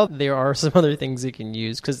 Well, there are some other things you can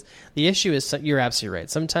use because the issue is you're absolutely right.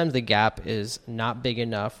 Sometimes the gap is not big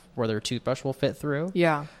enough where their toothbrush will fit through.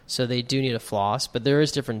 Yeah. So they do need a floss, but there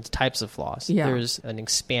is different types of floss. Yeah. There's an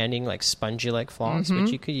expanding, like spongy-like floss,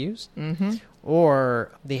 which you could use. Mm-hmm.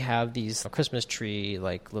 Or they have these Christmas tree,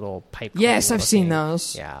 like little pipe. Yes, I've seen thing.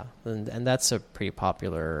 those. Yeah, and that's a pretty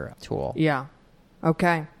popular tool. Yeah.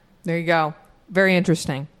 Okay. There you go. Very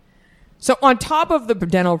interesting. So on top of the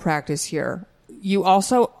dental practice here, you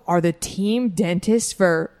also are the team dentist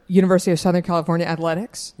for University of Southern California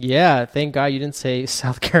Athletics? Yeah, thank God you didn't say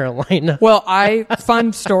South Carolina. Well,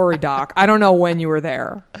 fun story, Doc. I don't know when you were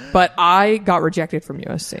there, but I got rejected from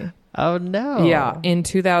USC. Oh, no. Yeah, in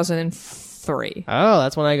 2003. Oh,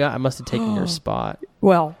 that's when I must have taken your spot.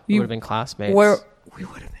 Well, we would have been classmates. We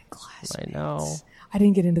would have been classmates. I know. I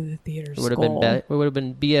didn't get into the theater school. We would have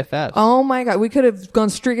been BFFs. Oh my God. We could have gone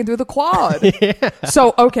streaking through the quad. Yeah.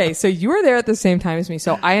 So you were there at the same time as me.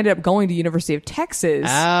 So I ended up going to University of Texas,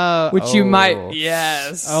 which you might,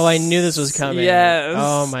 yes. Oh, I knew this was coming. Yes.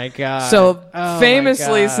 Oh my God. So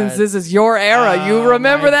famously, since this is your era, you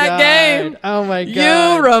remember that game. Oh my God.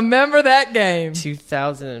 You remember that game.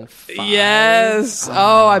 2005. Yes.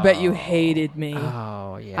 Oh, I bet you hated me.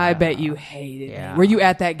 Oh yeah. I bet you hated me. Were you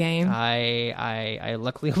at that game? I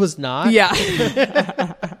luckily was not. Yeah.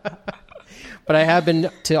 But I have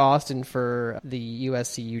been to Austin for the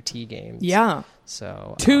USC UT games. Yeah.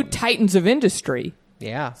 So two titans of industry.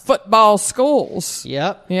 Yeah. Football schools.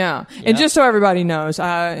 Yep. Yeah. And just so everybody knows,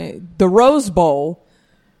 the Rose Bowl,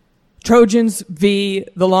 Trojans v.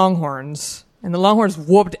 the Longhorns. And the Longhorns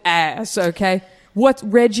whooped ass, okay? What's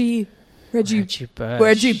Reggie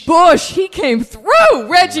Bush. He came through.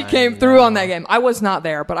 Reggie came through on that game. I was not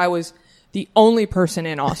there, but I was the only person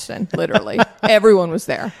in Austin, literally. Everyone was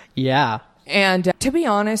there. Yeah. And to be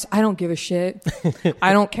honest, I don't give a shit.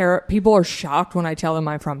 I don't care. People are shocked when I tell them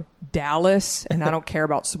I'm from Dallas and I don't care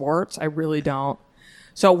about sports. I really don't.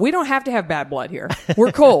 So we don't have to have bad blood here.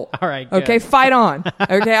 We're cool. All right. Good. Okay. Fight on.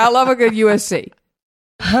 Okay. I love a good USC.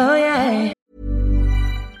 Oh, yeah.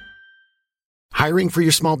 Hiring for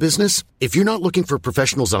your small business? If you're not looking for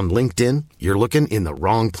professionals on LinkedIn, you're looking in the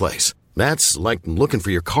wrong place. That's like looking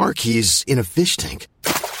for your car keys in a fish tank.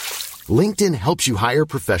 LinkedIn helps you hire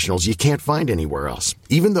professionals you can't find anywhere else,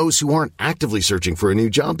 even those who aren't actively searching for a new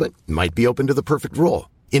job but might be open to the perfect role.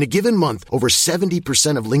 In a given month, over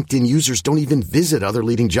 70% of LinkedIn users don't even visit other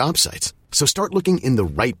leading job sites. So start looking in the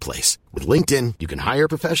right place. With LinkedIn, you can hire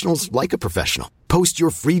professionals like a professional. Post your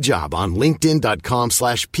free job on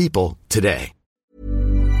linkedin.com/people today.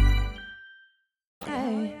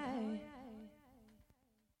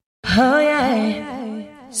 Oh, yeah.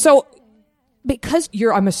 So, because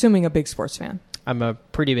I'm assuming a big sports fan. I'm a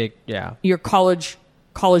pretty big, yeah. You're college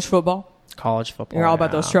football? College football. You're all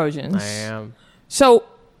about those Trojans. I am. So,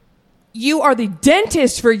 you are the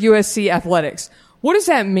dentist for USC Athletics. What does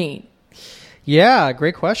that mean? Yeah,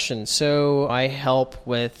 great question. So, I help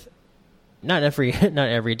with not every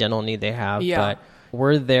dental need they have, but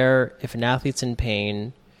we're there if an athlete's in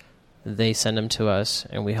pain. They send them to us,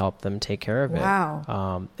 and we help them take care of it.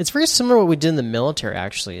 Wow. It's very similar to what we did in the military,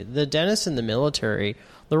 actually. The dentists in the military,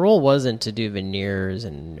 the role wasn't to do veneers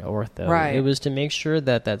and ortho. Right. It was to make sure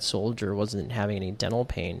that that soldier wasn't having any dental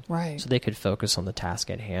pain. Right. So they could focus on the task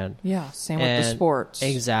at hand. Yeah, same with the sports.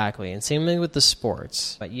 Exactly. And same thing with the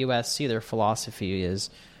sports. At USC, their philosophy is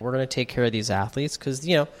we're going to take care of these athletes because,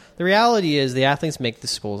 the reality is the athletes make the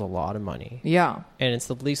schools a lot of money. Yeah. And it's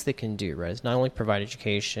the least they can do, right? It's not only provide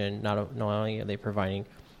education, not only are they providing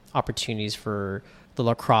opportunities for the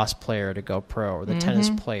lacrosse player to go pro or the tennis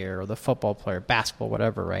player or the football player, basketball,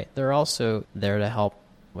 whatever, right? They're also there to help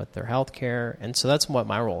with their health care. And so that's what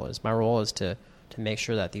my role is. My role is to make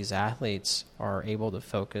sure that these athletes are able to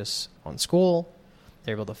focus on school,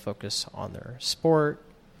 they're able to focus on their sport,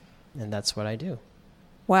 and that's what I do.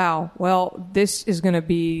 Wow. Well, this is going to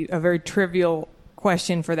be a very trivial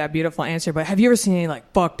question for that beautiful answer, but have you ever seen any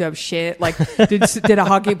fucked up shit? Did a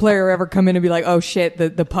hockey player ever come in and be like, oh shit,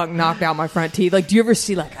 the puck knocked out my front teeth? Do you ever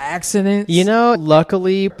see accidents?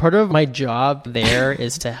 Luckily part of my job there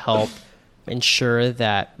is to help ensure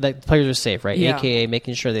that the players are safe, right? Yeah. AKA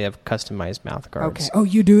making sure they have customized mouth guards. Okay. Oh,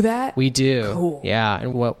 you do that? We do. Cool. Yeah.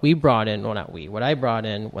 And what I brought in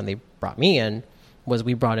when they brought me in was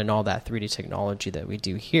we brought in all that 3D technology that we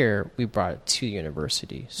do here. We brought it to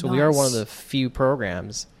university. So we are one of the few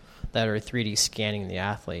programs that are 3D scanning the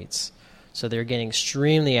athletes. So they're getting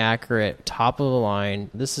extremely accurate, top of the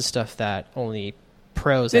line. This is stuff that only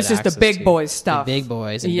pros This is the big boys stuff. The big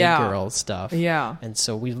boys and big girls stuff. Yeah. And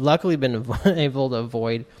so we've luckily been able to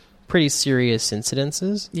avoid pretty serious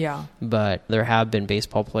incidences. Yeah. But there have been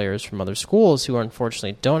baseball players from other schools who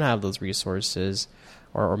unfortunately don't have those resources,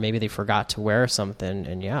 or maybe they forgot to wear something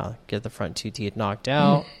and get the front two teeth knocked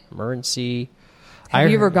out, emergency. Have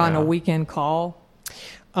you ever gotten a weekend call?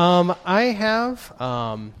 I have.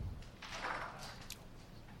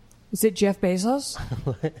 Is it Jeff Bezos?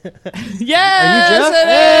 Yes,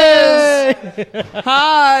 it is.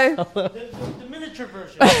 Hi. The miniature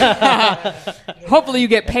version. Hopefully you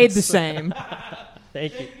get paid the same.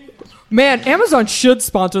 Thank you. Man, Amazon should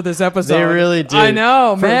sponsor this episode. They really do. I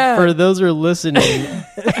know, man. For those who are listening,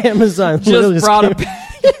 Amazon just brought a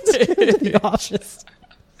to the office.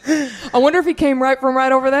 I wonder if he came right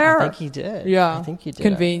over there. I think he did. Yeah. I think he did.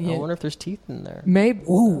 Convenient. I wonder if there's teeth in there. Maybe.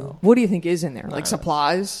 Ooh, what do you think is in there? Like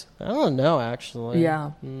supplies? I don't know, actually.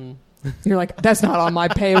 Yeah. You're like, that's not on my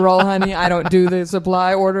payroll, honey. I don't do the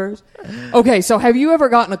supply orders. Okay, so have you ever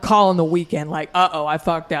gotten a call on the weekend like, uh-oh, I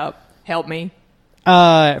fucked up. Help me.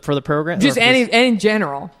 For the program? Just any in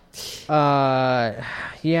general.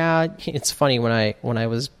 Yeah, it's funny when I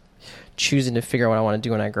was choosing to figure out what I want to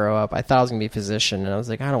do when I grow up, I thought I was going to be a physician, and I was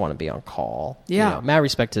like, I don't want to be on call. Yeah. You know, mad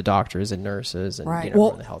respect to doctors and nurses and Right.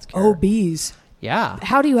 well, the healthcare. OBs. Yeah.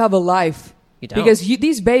 How do you have a life? You don't. Because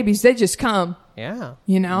these babies, they just come. Yeah.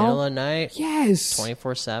 You know? Middle of the night. Yes.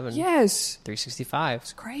 24/7. Yes. 365.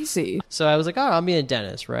 It's crazy. So I was like, oh, I'll be a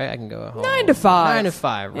dentist, right? I can go at home. 9 to 5. 9 to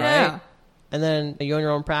 5, right? Yeah. And then you own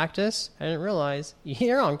your own practice. I didn't realize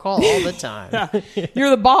you're on call all the time. You're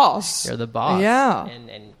the boss. You're the boss. Yeah.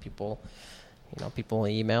 And people, people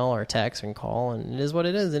email or text and call, and it is what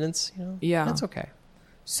it is, and it's Yeah. that's okay.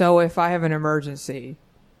 So if I have an emergency,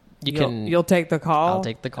 you'll take the call? I'll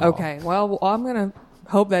take the call. Okay. Well, I'm gonna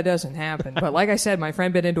hope that doesn't happen. But like I said, my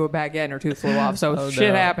friend bit into a baguette and her tooth flew off, so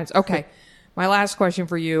shit happens. Okay. My last question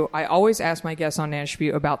for you: I always ask my guests on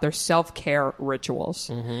Nashville about their self-care rituals.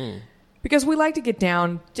 Mm-hmm. Because we like to get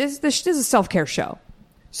down, this is a self-care show.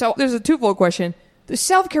 So there's a twofold question. The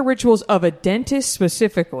self-care rituals of a dentist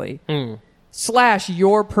specifically, /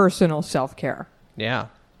 your personal self-care. Yeah.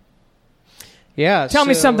 Yeah. Tell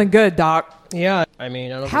me something good, Doc. Yeah. I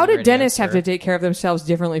mean, I don't how do dentists have to take care of themselves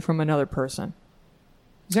differently from another person?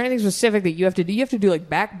 Is there anything specific that you have to do? You have to do like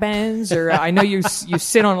back bends, or I know you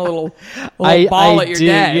sit on a little ball at your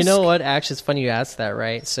desk. You know what? Actually, it's funny you asked that,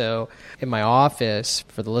 right? So in my office,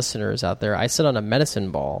 for the listeners out there, I sit on a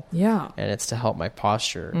medicine ball. Yeah. And it's to help my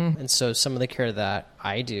posture. And so some of the care that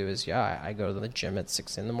I do is, I go to the gym at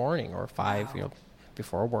 6 in the morning or 5,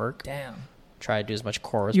 before work. Damn. Try to do as much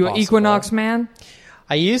core as you possible. You an Equinox man?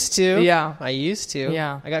 I used to. Yeah. I used to.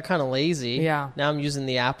 Yeah. I got kind of lazy. Yeah. Now I'm using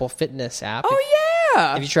the Apple Fitness app. Oh, yeah.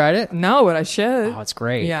 Have you tried it? No, but I should. Oh, it's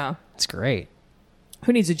great. Yeah. It's great.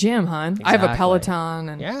 Who needs a gym, hon? Exactly. I have a Peloton.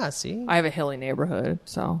 And yeah, see? I have a hilly neighborhood.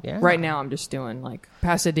 So yeah. Right now I'm just doing like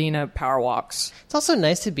Pasadena power walks. It's also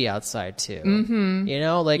nice to be outside too. Mm-hmm.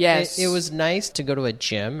 Yes. It was nice to go to a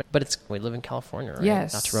gym, but we live in California, right?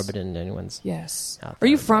 Yes. Not to rub it into anyone's. Yes. Are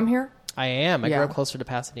you from here? I am. I grew up closer to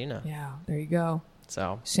Pasadena. Yeah, there you go.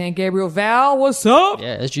 So San Gabriel Val, what's up?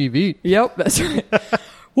 Yeah, SGV. Yep, that's right.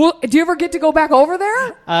 Well, do you ever get to go back over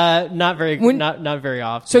there? Not very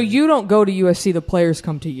often. So you don't go to USC, the players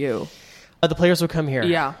come to you. The players will come here.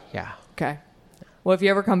 Yeah. Yeah. Okay. Well, if you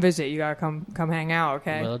ever come visit, you gotta come hang out,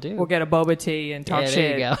 okay? Will do. We'll get a boba tea and talk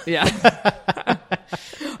shit. There you go. Yeah.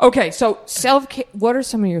 Okay, so self-care, what are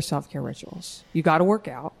some of your self-care rituals? You gotta work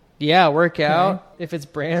out. Yeah, work out. If it's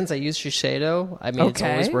brands, I use Shiseido. I mean, it's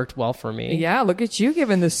always worked well for me. Yeah, look at you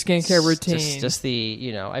giving the skincare routine. Just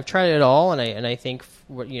the, I've tried it all, and I think,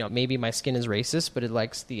 maybe my skin is racist, but it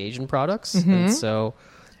likes the Asian products, and so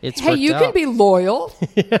it's Hey, you out. can be loyal.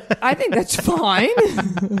 I think that's fine.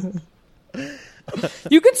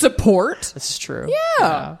 You can support. This is true.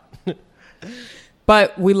 Yeah.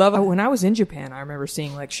 But we love when I was in Japan, I remember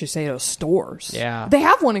seeing like Shiseido stores. Yeah. They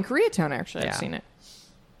have one in Koreatown, actually. Yeah. I've seen it.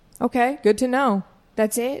 Okay, good to know.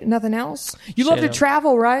 That's it? Nothing else? You love to Shiseido.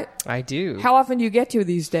 travel, right? I do. How often do you get to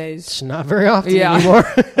these days? It's not very often Yeah. anymore.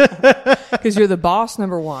 Because you're the boss,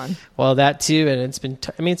 number one. Well, that too, and it's been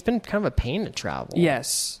it's been kind of a pain to travel.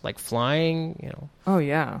 Yes. Like flying, Oh,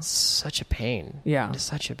 yeah. such a pain. Yeah. It's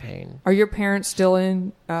such a pain. Are your parents still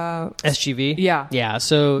in? SGV? Yeah. Yeah.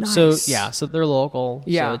 So Nice. so they're local.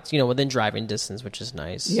 Yeah. So it's within driving distance, which is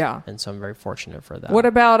nice. Yeah. And so I'm very fortunate for that. What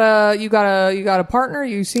about you got a partner?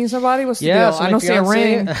 You seen somebody? What's the deal? So I my don't see a fiance-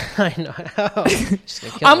 ring. I know. Oh, she's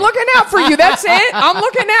gonna kill I'm me. looking out for you. That's it. I'm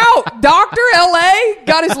looking out. Dr. LA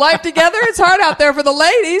got his life together. It's hard out there for the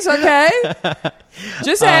ladies, okay?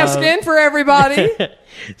 Just asking for everybody.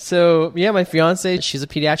 So, yeah, my fiance, she's a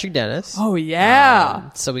pediatric dentist. Oh,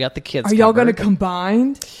 yeah. So we got the kids Are y'all going to covered.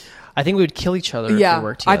 combine? I think we would kill each other if Yeah. we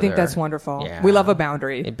worked together. I think that's wonderful. Yeah. We love a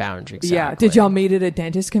boundary. A boundary, exactly. Yeah. Did y'all meet at a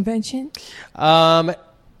dentist convention?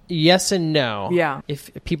 Yes and no. Yeah.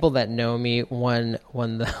 If people that know me, when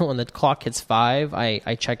the clock hits 5,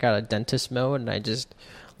 I check out a dentist mode and I just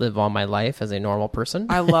live all my life as a normal person.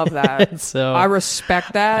 I love that. So I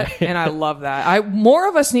respect that, and I love that. More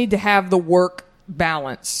of us need to have the work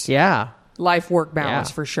balance. Yeah. Life-work balance,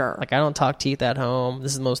 for sure. Like, I don't talk teeth at home.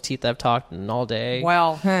 This is the most teeth I've talked in all day.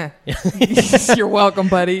 Well, you're welcome,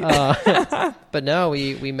 buddy. But no,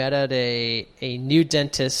 we met at a new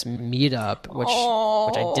dentist meetup, which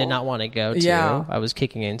I did not want to go to. Yeah. I was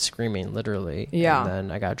kicking and screaming, literally. Yeah. And then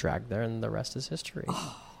I got dragged there, and the rest is history.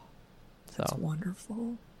 That's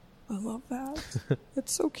wonderful. I love that.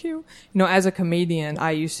 That's so cute. You know, as a comedian,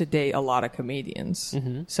 I used to date a lot of comedians.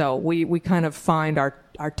 Mm-hmm. So we kind of find our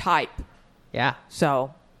type. Yeah.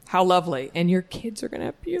 So how lovely. And your kids are going to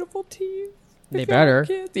have beautiful teeth. They better.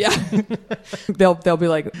 Kids. Yeah. they'll be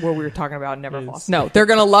like what we were talking about, never lost. No, they're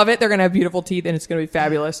going to love it. They're going to have beautiful teeth, and it's going to be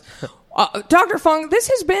fabulous. Dr. Fung, this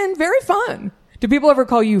has been very fun. Do people ever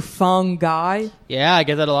call you Fung Guy? Yeah, I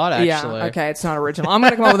get that a lot, actually. Yeah, okay, it's not original. I'm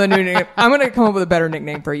going to come up with a new nickname. I'm going to come up with a better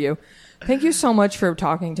nickname for you. Thank you so much for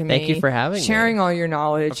talking to me. Thank you for having me. Sharing all your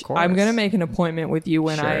knowledge. Of course. I'm going to make an appointment with you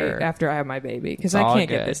after I have my baby, because I can't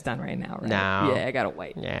get this done right now, right? No. Yeah, I got to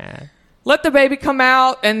wait. Yeah. Let the baby come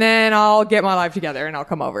out, and then I'll get my life together, and I'll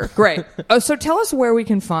come over. Great. So tell us where we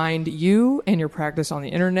can find you and your practice on the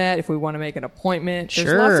internet if we want to make an appointment.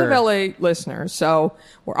 There's lots of LA listeners, so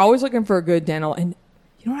we're always looking for a good dental. And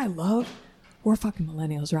you know what I love? We're fucking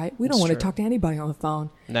millennials, right? We don't want to talk to anybody on the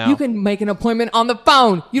phone. No. You can make an appointment on the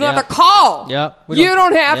phone. You don't have to call. Yep. You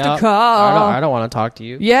don't have to call. I don't want to talk to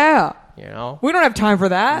you. Yeah. You know? We don't have time for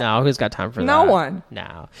that. No, who's got time for that? No one.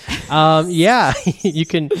 No. Yeah, you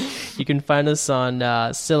can find us on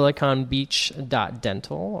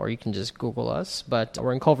siliconbeach.dental, or you can just Google us. But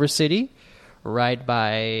we're in Culver City, right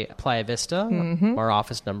by Playa Vista. Mm-hmm. Our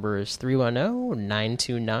office number is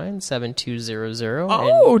 310-929-7200.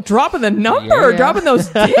 Oh, dropping the number, dropping those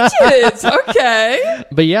digits. Okay.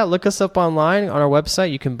 But yeah, look us up online on our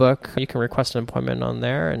website. You can request an appointment on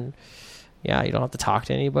there, and yeah, you don't have to talk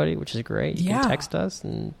to anybody, which is great. You can text us,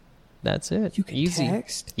 and that's it. You can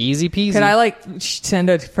text? Easy peasy. Could I send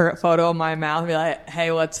a photo of my mouth and be like,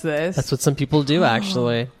 hey, what's this? That's what some people do,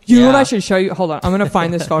 actually. You know what I should show you? Hold on. I'm going to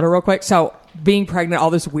find this photo real quick. So being pregnant, all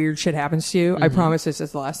this weird shit happens to you. Mm-hmm. I promise this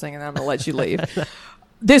is the last thing, and then I'm going to let you leave.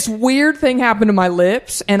 This weird thing happened to my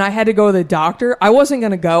lips, and I had to go to the doctor. I wasn't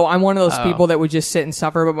going to go. I'm one of those people that would just sit and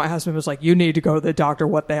suffer, but my husband was like, you need to go to the doctor.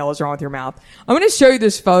 What the hell is wrong with your mouth? I'm going to show you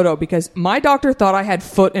this photo because my doctor thought I had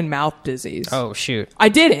foot and mouth disease. Oh, shoot. I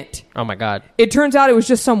didn't. Oh, my God. It turns out it was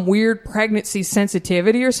just some weird pregnancy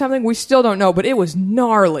sensitivity or something. We still don't know, but it was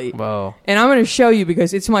gnarly. Whoa. And I'm going to show you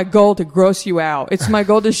because it's my goal to gross you out. It's my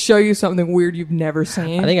goal to show you something weird you've never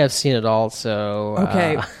seen. I think I've seen it all, so...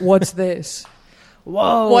 Okay, what's this?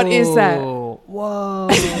 Whoa. What is that?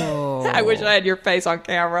 Whoa. I wish I had your face on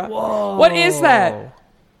camera. Whoa. What is that?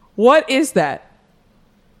 What is that?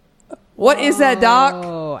 What is that, Doc?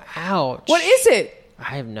 Oh, ouch. What is it?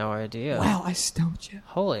 I have no idea. Wow, I stumped you.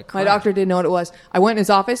 Holy crap. My doctor didn't know what it was. I went in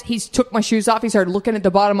his office. He took my shoes off. He started looking at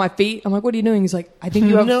the bottom of my feet. I'm like, what are you doing? He's like, I think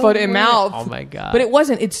you have foot and mouth. Oh, my God. But it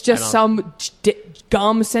wasn't. It's just some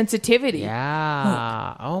gum sensitivity.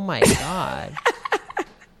 Yeah. Look. Oh, my God.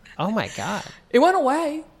 Oh, my God. It went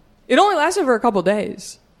away. It only lasted for a couple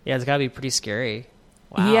days. Yeah, it's got to be pretty scary.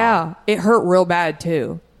 Wow. Yeah. It hurt real bad,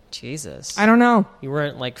 too. Jesus. I don't know. You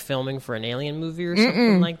weren't, filming for an alien movie or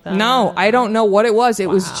something like that? No, I don't know what it was. It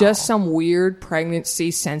was just some weird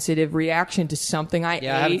pregnancy-sensitive reaction to something I ate.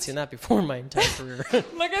 Yeah, I haven't seen that before in my entire career.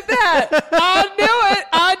 Look at that. I knew it.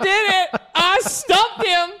 I did it. I stumped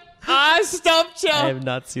him. I stumped you. I have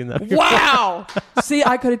not seen that before. Wow. See,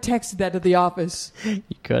 I could have texted that to the office. You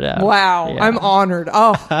could have. Wow. Yeah. I'm honored.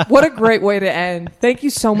 Oh, what a great way to end. Thank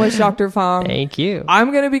you so much, Dr. Fung. Thank you.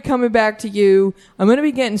 I'm going to be coming back to you. I'm going to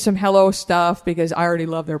be getting some Hello stuff because I already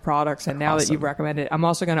love their products. And now that you've recommended it, I'm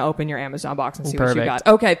also going to open your Amazon box and see what you got.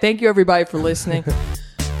 Okay. Thank you, everybody, for listening.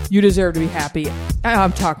 You deserve to be happy.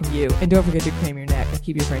 I'm talking to you. And don't forget to cream your neck and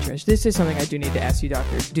keep your French finish. This is something I do need to ask you,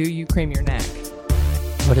 doctor. Do you cream your neck?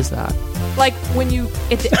 What is that? Like when you...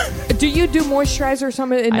 do you do moisturizer or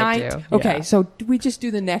something at night? I do. Okay, yeah. So we just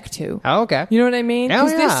do the neck too. Oh, okay. You know what I mean? Oh,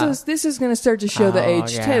 yeah. This is going to start to show the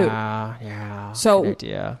age too. Yeah. So, good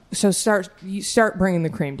idea. So start bringing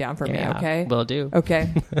the cream down for me, okay? Will do.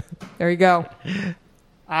 Okay. There you go.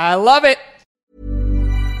 I love it.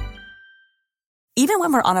 Even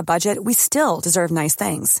when we're on a budget, we still deserve nice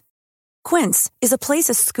things. Quince is a place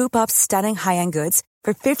to scoop up stunning high-end goods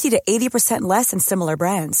for 50 to 80% less than similar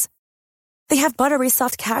brands. They have buttery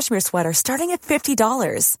soft cashmere sweaters starting at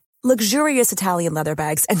 $50, luxurious Italian leather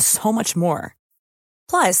bags, and so much more.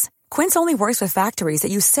 Plus, Quince only works with factories that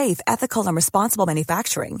use safe, ethical, and responsible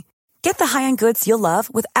manufacturing. Get the high-end goods you'll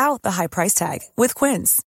love without the high price tag with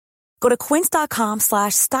Quince. Go to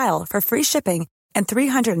quince.com/style for free shipping and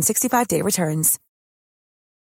 365-day returns.